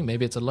something.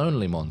 Maybe it's a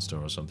lonely monster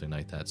or something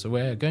like that. So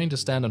we're going to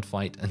stand and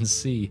fight and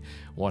see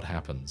what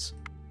happens.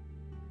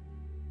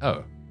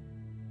 Oh,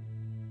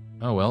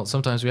 well,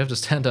 sometimes we have to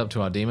stand up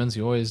to our demons.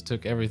 You always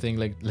took everything,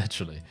 like,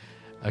 literally.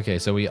 Okay,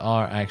 so we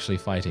are actually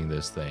fighting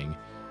this thing.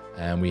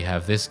 And we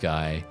have this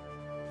guy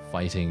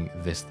fighting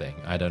this thing.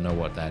 I don't know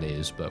what that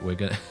is, but we're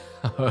gonna...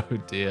 Oh,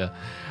 dear.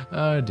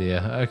 Oh, dear.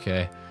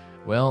 Okay.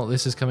 Well,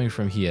 this is coming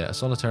from here. A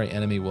solitary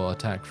enemy will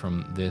attack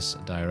from this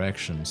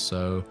direction.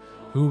 So,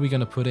 who are we going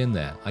to put in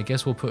there? I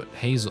guess we'll put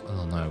Hazel...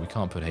 Oh, no, we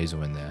can't put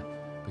Hazel in there.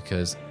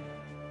 Because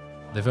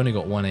they've only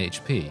got 1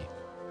 HP.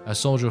 A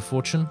Soldier of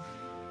Fortune?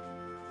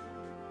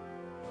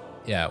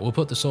 Yeah, we'll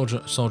put the Soldier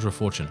of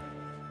Fortune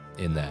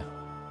in there.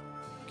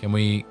 Can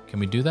we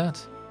do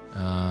that?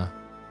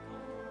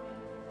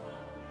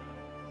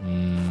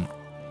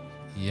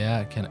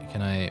 Yeah,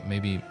 can I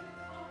maybe...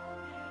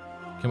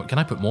 Can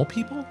I put more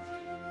people?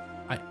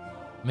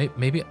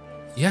 Maybe...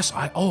 Yes,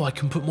 I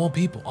can put more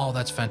people. Oh,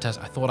 that's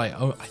fantastic. I thought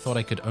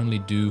I could only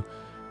do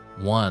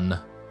 1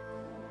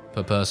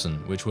 per person,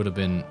 which would have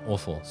been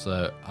awful.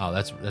 So,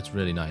 that's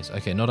really nice.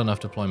 Okay, not enough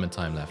deployment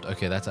time left.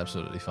 Okay, that's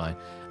absolutely fine.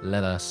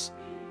 Let us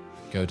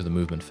go to the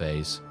movement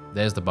phase.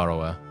 There's the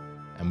burrower,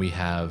 and we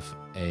have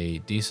a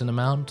decent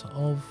amount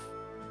of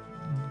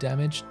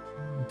damage,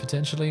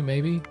 potentially,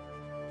 maybe.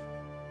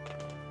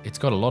 It's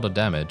got a lot of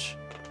damage,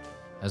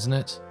 hasn't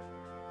it?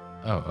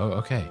 Oh,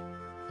 okay.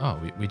 Oh,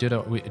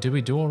 did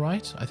we do all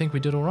right? I think we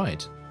did all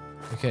right.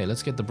 Okay,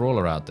 let's get the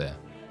brawler out there.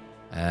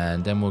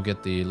 And then we'll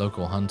get the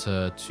local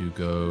hunter to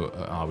go...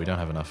 we don't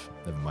have enough.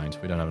 Never mind.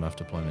 We don't have enough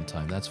deployment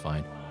time. That's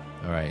fine.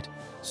 All right.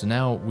 So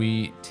now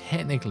we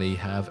technically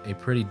have a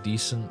pretty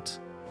decent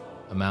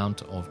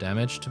amount of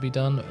damage to be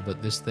done,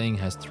 but this thing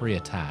has 3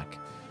 attack,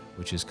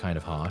 which is kind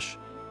of harsh.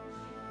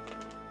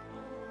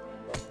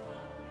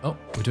 Oh,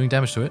 we're doing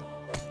damage to it.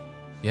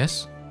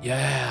 Yes?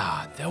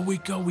 Yeah, there we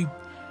go.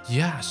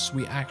 Yes,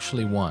 we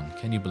actually won.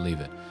 Can you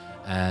believe it?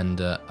 And,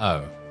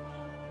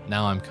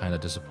 now I'm kind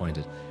of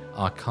disappointed.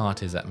 Our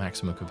cart is at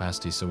maximum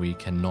capacity, so we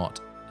cannot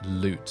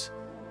loot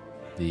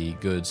the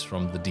goods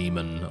from the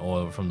demon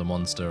or from the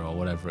monster or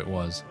whatever it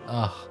was.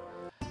 Ugh.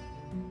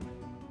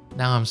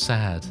 Now I'm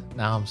sad.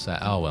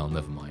 Oh, well,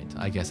 never mind.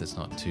 I guess it's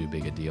not too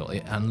big a deal.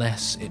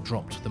 Unless it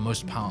dropped the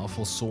most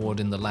powerful sword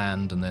in the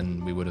land, and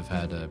then we would have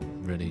had a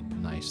really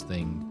nice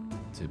thing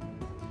to...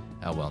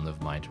 Oh, well,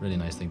 never mind. Really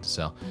nice thing to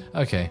sell.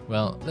 Okay,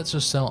 well, let's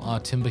just sell our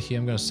timber here.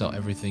 I'm going to sell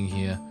everything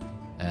here,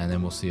 and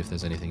then we'll see if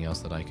there's anything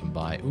else that I can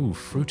buy. Ooh,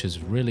 fruit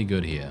is really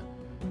good here.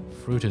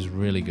 Fruit is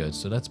really good.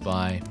 So let's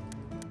buy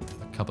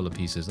a couple of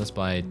pieces. Let's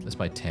buy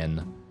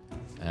 10.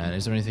 And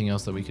is there anything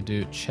else that we could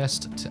do?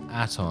 Chest to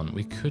Aton.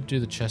 We could do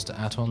the chest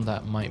to Aton.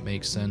 That might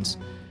make sense.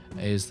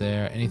 Is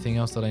there anything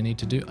else that I need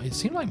to do? It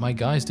seemed like my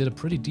guys did a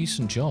pretty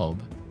decent job.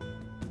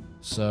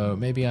 So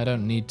maybe I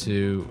don't need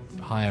to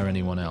hire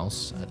anyone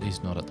else, at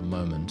least not at the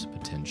moment,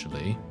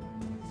 potentially.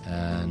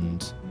 And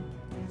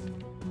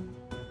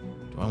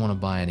do I want to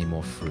buy any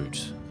more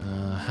fruit?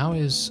 How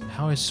is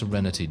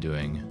Serenity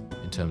doing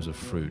in terms of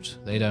fruit?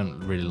 They don't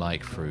really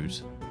like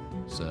fruit,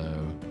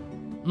 so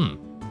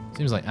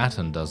seems like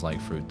Aten does like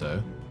fruit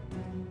though.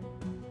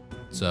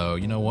 So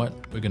you know what?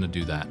 We're gonna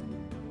do that.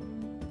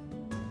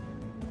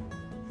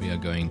 We are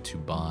going to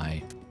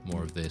buy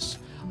more of this.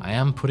 I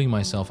am putting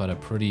myself at a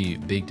pretty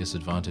big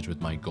disadvantage with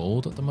my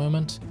gold at the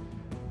moment,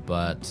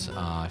 but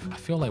I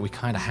feel like we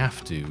kind of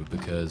have to,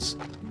 because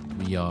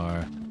we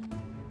are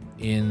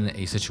in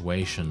a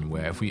situation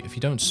where if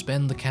you don't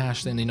spend the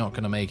cash, then you're not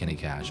going to make any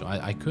cash.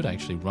 I could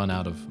actually run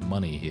out of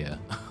money here.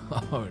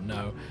 Oh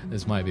no,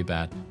 this might be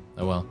bad.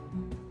 Oh well.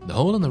 The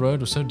hole in the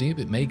road was so deep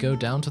it may go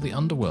down to the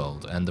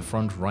underworld, and the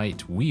front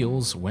right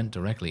wheels went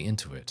directly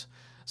into it.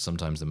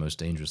 Sometimes the most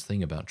dangerous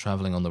thing about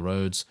traveling on the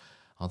roads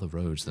are the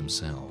roads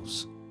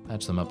themselves.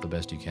 Patch them up the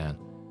best you can.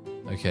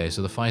 Okay,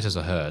 so the fighters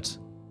are hurt.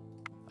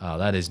 Oh,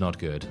 that is not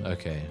good.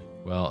 Okay,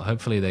 well,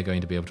 hopefully they're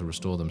going to be able to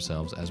restore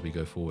themselves as we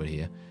go forward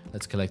here.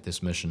 Let's collect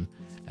this mission,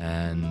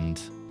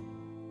 and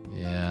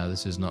yeah,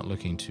 this is not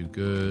looking too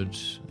good.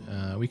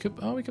 We could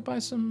buy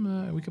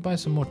some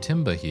more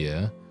timber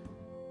here.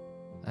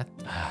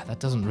 That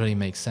doesn't really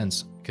make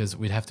sense, because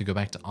we'd have to go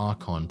back to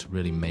Archon to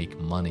really make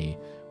money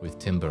with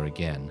timber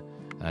again,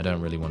 and I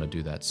don't really want to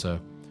do that. So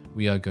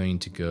we are going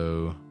to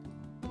go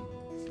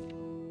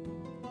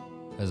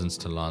peasants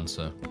to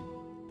Lancer.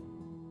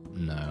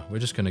 No, we're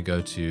just going to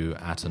go to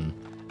Aten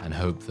and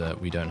hope that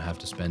we don't have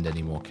to spend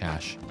any more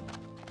cash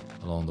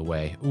along the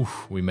way.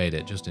 Oof, we made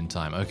it just in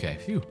time. Okay,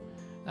 phew,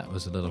 that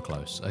was a little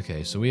close.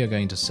 Okay, so we are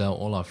going to sell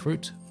all our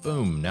fruit.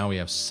 Boom, now we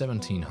have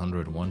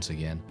 1,700 once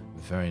again.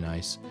 Very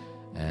nice.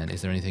 And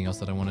is there anything else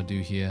that I want to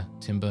do here?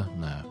 Timber?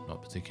 No,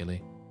 not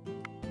particularly.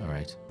 All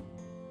right.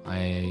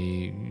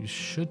 I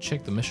should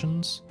check the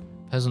missions.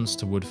 Peasants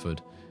to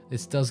Woodford.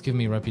 This does give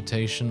me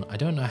reputation. I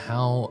don't know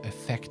how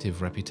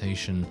effective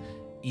reputation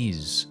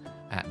is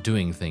at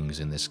doing things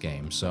in this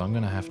game, so I'm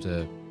going to have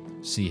to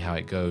see how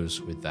it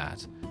goes with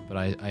that. But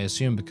I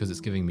assume because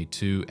it's giving me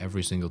 2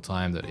 every single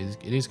time that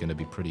it is going to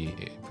be pretty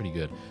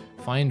good.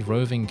 Find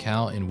roving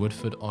cow in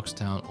Woodford,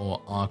 Oxtown,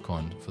 or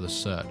Archon for the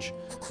search.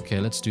 Okay,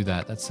 let's do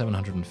that. That's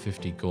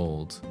 750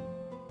 gold.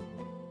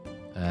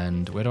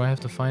 And where do I have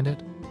to find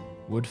it?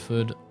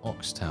 Woodford,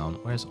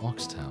 Oxtown. Where's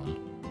Oxtown?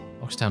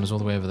 Oxtown is all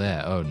the way over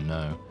there. Oh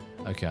no.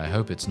 Okay, I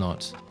hope it's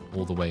not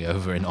all the way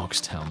over in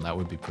Oxtown. That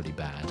would be pretty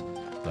bad.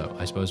 But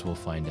I suppose we'll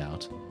find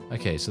out.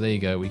 Okay, so there you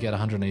go. We get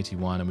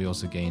 181, and we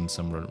also gain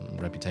some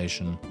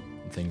reputation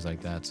and things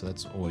like that. So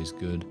that's always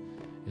good.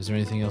 Is there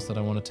anything else that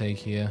I want to take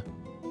here?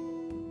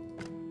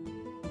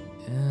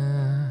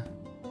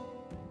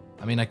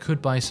 I mean, I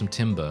could buy some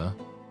timber.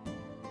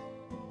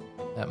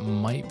 That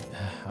might...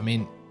 I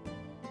mean,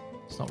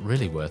 it's not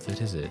really worth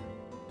it, is it?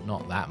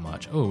 Not that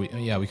much. Oh,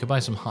 yeah, we could buy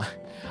some hides.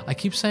 I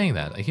keep saying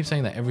that. I keep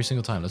saying that every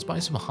single time. Let's buy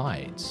some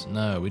hides.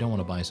 No, we don't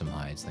want to buy some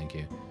hides, thank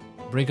you.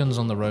 Brigands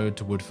on the road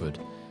to Woodford.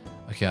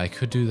 Okay, I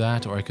could do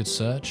that, or I could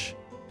search.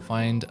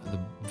 Find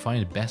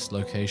best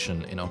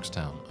location in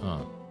Oxtown.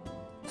 Oh.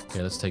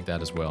 Okay, let's take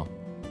that as well.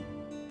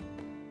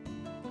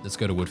 Let's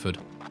go to Woodford,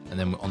 and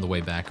then on the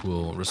way back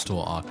we'll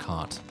restore our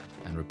cart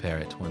and repair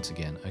it once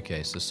again.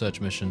 Okay, so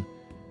search mission.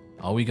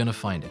 Are we gonna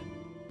find it?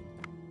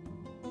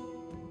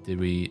 Did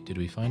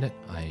we find it?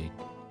 I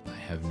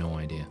have no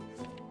idea.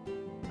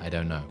 I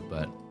don't know,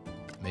 but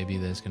maybe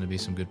there's gonna be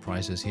some good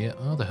prices here.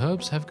 Oh, the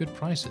herbs have good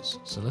prices,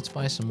 so let's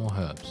buy some more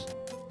herbs.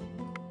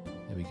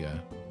 There we go.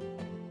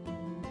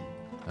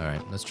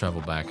 Alright, let's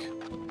travel back.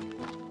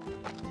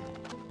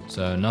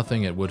 So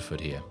nothing at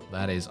Woodford here.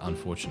 That is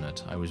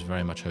unfortunate. I was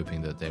very much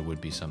hoping that there would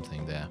be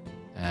something there.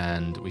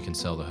 And we can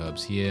sell the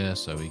herbs here,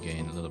 so we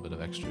gain a little bit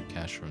of extra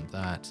cash from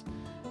that.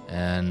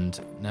 And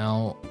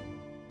now...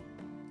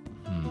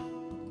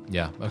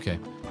 yeah, okay.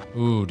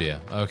 Ooh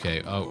dear.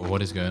 Okay, oh,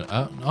 what is going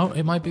on? Oh,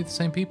 it might be the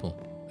same people.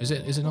 Is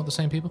it not the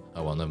same people?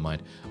 Oh well, never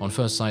mind. On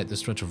first sight, this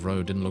stretch of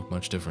road didn't look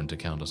much different to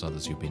countless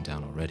others you've been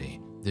down already.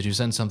 Did you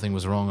sense something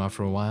was wrong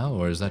after a while,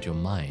 or is that your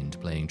mind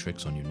playing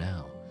tricks on you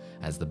now,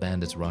 as the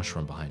bandits rush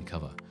from behind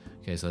cover?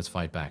 Okay, so let's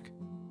fight back.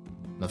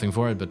 Nothing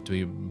for it but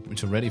to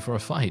be ready for a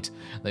fight.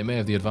 They may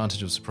have the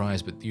advantage of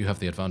surprise, but you have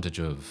the advantage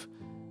of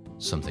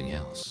something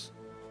else.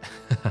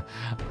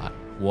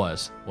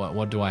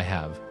 What do I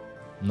have?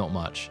 Not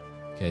much.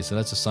 Okay, so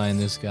let's assign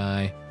this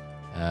guy.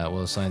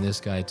 We'll assign this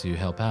guy to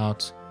help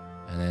out.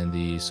 And then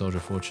the Soldier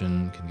of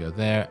Fortune can go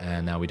there,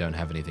 and now we don't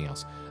have anything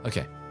else.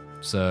 Okay,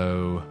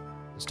 so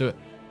let's do it.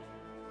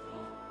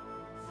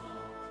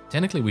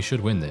 Technically, we should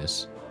win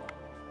this.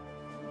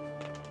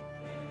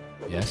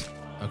 Yes?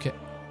 Okay.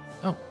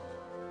 Oh,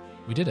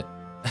 we did it.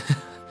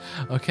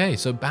 Okay,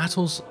 so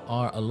battles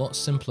are a lot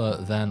simpler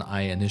than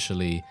I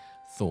initially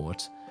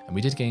thought. And we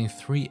did gain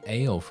 3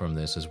 ale from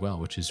this as well,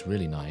 which is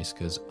really nice,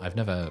 because I've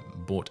never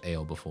bought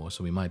ale before,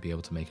 so we might be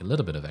able to make a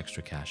little bit of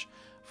extra cash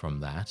from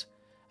that.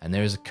 And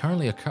there is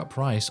currently a cut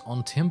price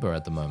on timber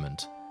at the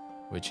moment,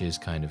 which is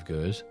kind of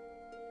good.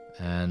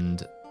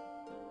 And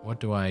what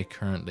do I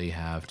currently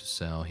have to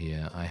sell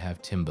here? I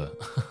have timber.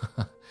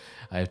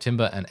 I have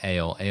timber and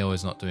ale. Ale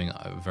is not doing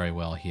very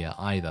well here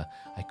either.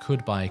 I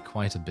could buy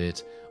quite a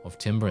bit of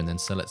timber and then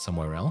sell it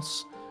somewhere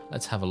else.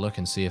 Let's have a look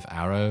and see if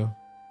arrow...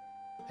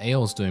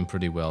 Ale's doing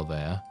pretty well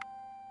there.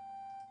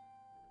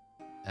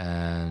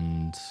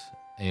 And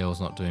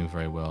ale's not doing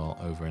very well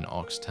over in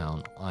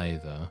Oxtown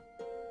either.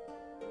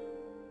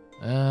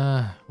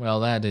 Well,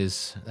 that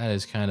is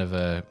kind of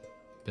a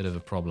bit of a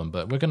problem,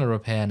 but we're going to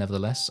repair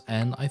nevertheless,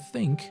 and I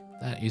think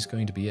that is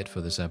going to be it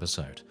for this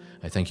episode.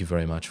 I thank you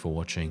very much for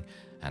watching,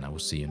 and I will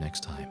see you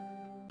next time.